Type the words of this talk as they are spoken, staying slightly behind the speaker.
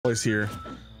is here.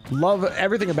 Love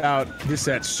everything about this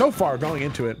set so far going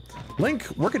into it. Link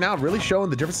working out, really showing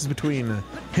the differences between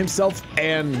himself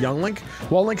and young Link.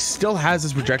 While Link still has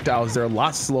his projectiles, they're a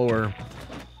lot slower.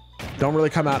 Don't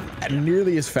really come out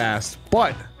nearly as fast,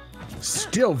 but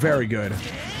still very good.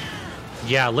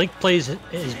 Yeah, Link plays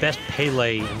his best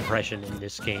Pele impression in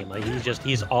this game. Like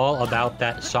he's all about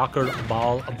that soccer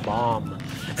ball bomb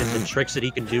and the tricks that he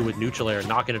can do with neutral air,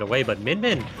 knocking it away. But Min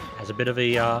Min has a bit of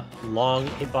a long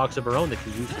hitbox of her own that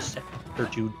she uses to set her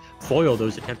to foil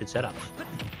those attempted setups.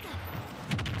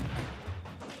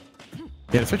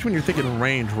 Yeah, especially when you're thinking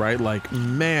range, right? Like,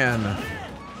 man,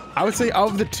 I would say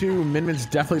of the two, Min Min's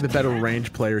definitely the better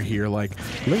range player here. Like,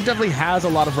 Link definitely has a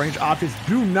lot of range options.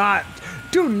 Do not,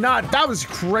 that was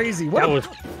crazy. What that was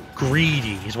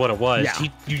greedy is what it was. Yeah,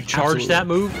 you charged that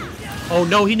move. Oh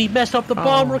no, he messed up the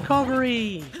bomb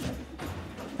recovery.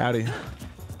 Howdy.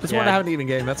 Just want to have an even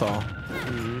game, that's all.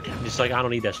 Just like, I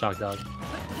don't need that stock, dog.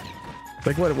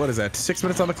 Like, what is that? 6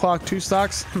 minutes on the clock, 2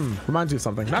 stocks? Reminds you of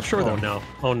something. Not sure, though. Oh, no.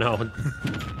 Oh, no.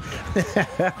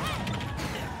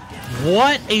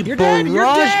 What a You're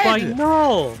barrage by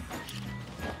Null.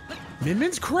 Min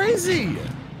Min's crazy.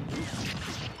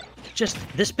 Just,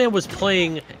 this man was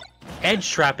playing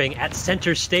edge trapping at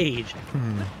center stage.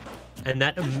 And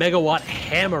that megawatt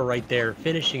hammer right there,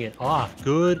 finishing it off.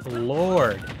 Good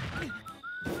lord.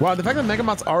 Wow, the fact that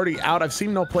Megawatt's already out, I've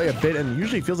seen Null play a bit, and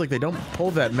usually it feels like they don't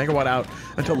pull that Megawatt out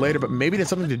until later, but maybe there's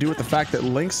something to do with the fact that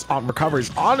Link's on recovery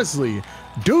is honestly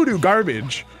doo-doo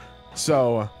garbage.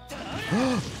 So...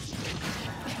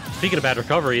 Speaking of bad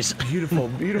recoveries. Beautiful,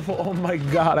 beautiful. Oh my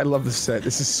god, I love this set.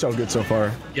 This is so good so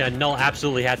far. Yeah, Null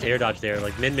absolutely had to air dodge there.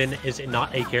 Like, Min Min is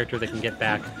not a character that can get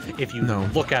back if you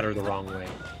look at her the wrong way.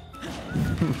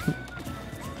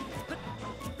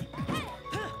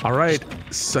 All right,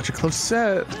 such a close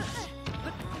set.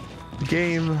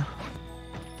 Game.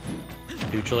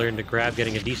 Neutral air into grab,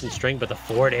 getting a decent string, but the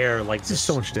forward air, like, this is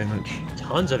so much damage.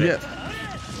 Tons of it.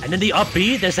 And then the up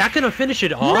B, is that going to finish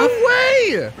it off? No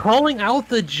way! Calling out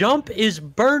the jump is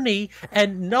Bernie,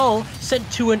 and Null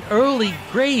sent to an early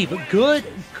grave. Good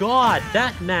God,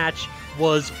 that match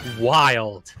was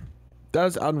wild. That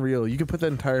was unreal. You could put that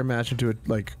entire match into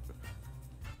like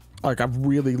a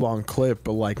really long clip,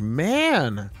 but like,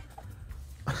 man.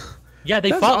 Yeah,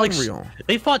 they fought unreal. Like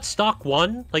they fought stock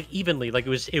one like evenly, like it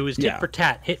was tit for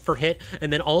tat, hit for hit,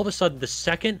 and then all of a sudden the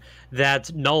second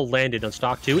that Null landed on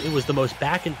stock two, it was the most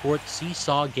back and forth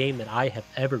seesaw game that I have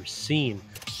ever seen.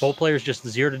 Both players just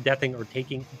 0 to deathing or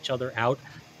taking each other out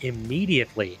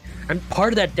immediately, and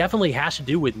part of that definitely has to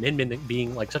do with Min Min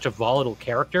being like such a volatile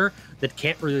character that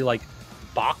can't really like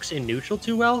box in neutral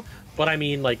too well. But I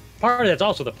mean, like, part of that's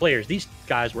also the players. These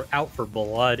guys were out for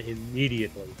blood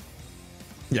immediately.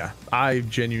 Yeah, I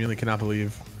genuinely cannot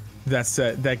believe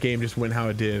that game just went how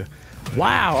it did.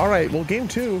 Wow, all right, well, game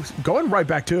 2, going right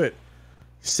back to it.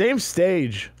 Same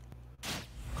stage.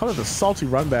 How about the salty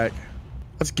run back?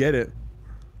 Let's get it.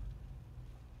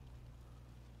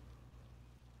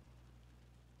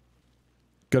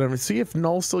 Gonna see if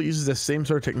Null still uses the same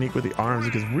sort of technique with the arms,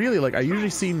 because really, like, I usually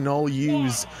see Null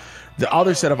use the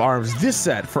other set of arms, this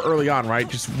set for early on, right?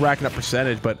 Just racking up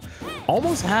percentage, but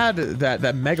almost had that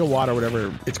megawatt or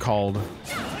whatever it's called,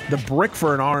 the brick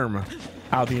for an arm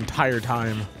out the entire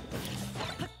time.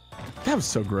 That was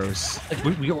so gross.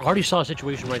 Like, we already saw a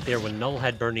situation right there when Null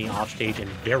had Bernie off stage and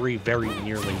very, very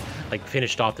nearly like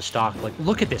finished off the stock. Like,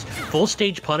 look at this. Full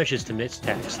stage punishes to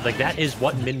mistext. Like, that is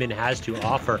what Min Min has to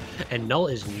offer, and Null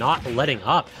is not letting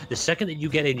up. The second that you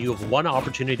get in, you have one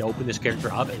opportunity to open this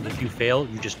character up, and if you fail,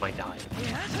 you just might die.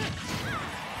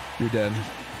 You're dead.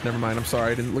 Never mind, I'm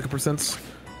sorry. I didn't look at percents.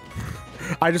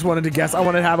 I just wanted to guess. I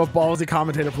wanted to have a ballsy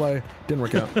commentator play. Didn't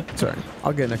work out. Sorry.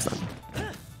 I'll get it next time.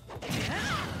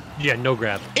 Yeah, no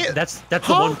grab. That's the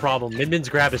one problem. Min Min's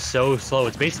grab is so slow.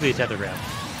 It's basically a tether grab.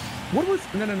 What was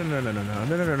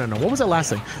no. What was that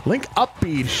last thing? Link up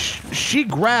B. She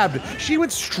grabbed. She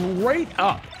went straight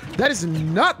up. That is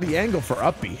not the angle for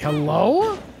up B.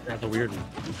 Hello? That's a weird one.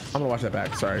 I'm gonna watch that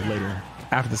back. Sorry, later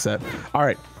after the set. All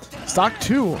right, stock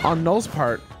 2 on Null's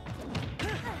part.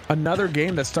 Another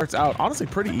game that starts out honestly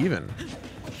pretty even.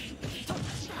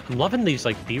 I'm loving these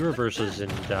like B reverses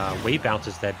and wave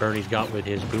bounces that Bernie's got with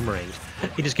his boomerangs.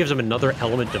 He just gives him another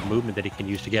element of movement that he can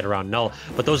use to get around Null.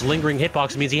 But those lingering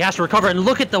hitboxes means he has to recover, and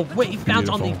look at the wave bounce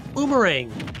on the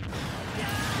boomerang.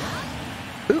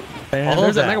 Ooh, and all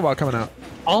there's that megawatt coming out.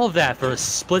 All of that for a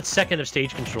split second of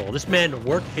stage control. This man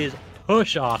worked his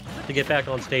push off to get back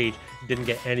on stage. Didn't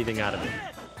get anything out of it.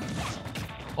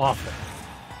 Awful.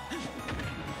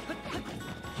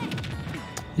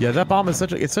 Yeah, that bomb is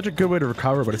such a good way to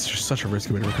recover, but it's just such a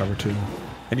risky way to recover too.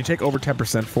 and you take over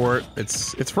 10% for it,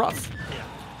 it's rough.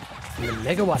 And the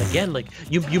megawatt again, like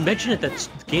you mentioned it, that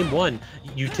game 1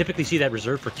 you typically see that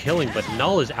reserved for killing, but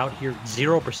Null is out here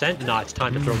 0%. Nah, it's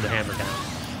time to throw the hammer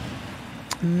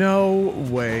down. No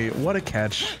way! What a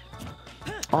catch!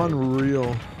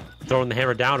 Unreal. Throwing the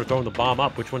hammer down or throwing the bomb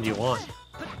up, which one do you want?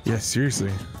 Yeah,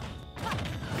 seriously.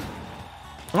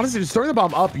 Honestly, just throwing the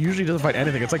bomb up usually doesn't fight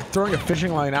anything. It's like throwing a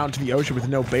fishing line out into the ocean with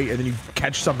no bait, and then you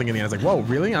catch something in the end. It's like, whoa,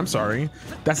 really? I'm sorry.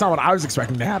 That's not what I was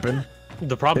expecting to happen.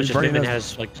 The problem is just Minion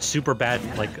has like super bad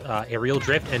like aerial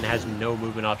drift and has no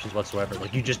movement options whatsoever.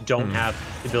 Like you just don't have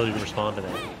the ability to respond to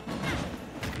that.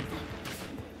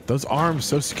 Those arms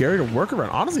so scary to work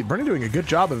around. Honestly, Bernie doing a good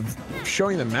job of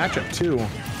showing the matchup too.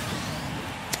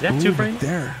 Is that two frames?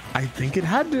 There. I think it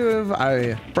had to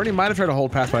have. Bernie might have tried to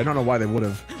hold pass, but I don't know why they would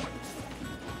have.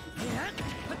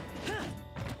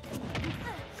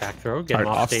 Back throw, get him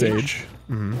off stage.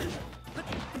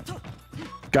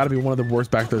 Got to be one of the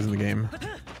worst back throws in the game.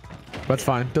 That's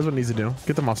fine. Does what it needs to do.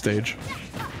 Get them off stage.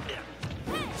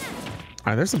 All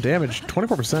right, there's some damage.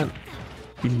 24%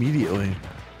 immediately.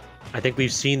 I think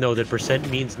we've seen, though, that percent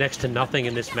means next to nothing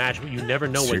in this match, but you never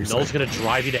know when Null's going to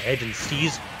drive you to edge and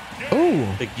seize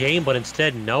the game, but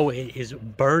instead, no, it is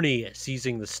Bernie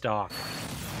seizing the stock.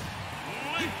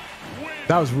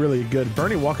 That was really good.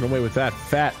 Bernie walking away with that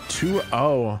fat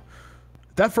 2-0.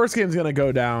 That first game's going to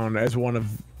go down as one of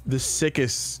the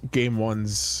sickest game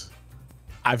 1s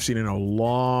I've seen in a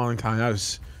long time. That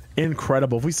was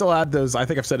incredible. If we still had those, I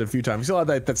think I've said it a few times, we still had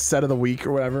that set of the week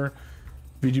or whatever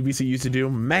VGBC used to do,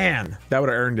 man, that would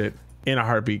have earned it in a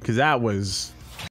heartbeat, because that was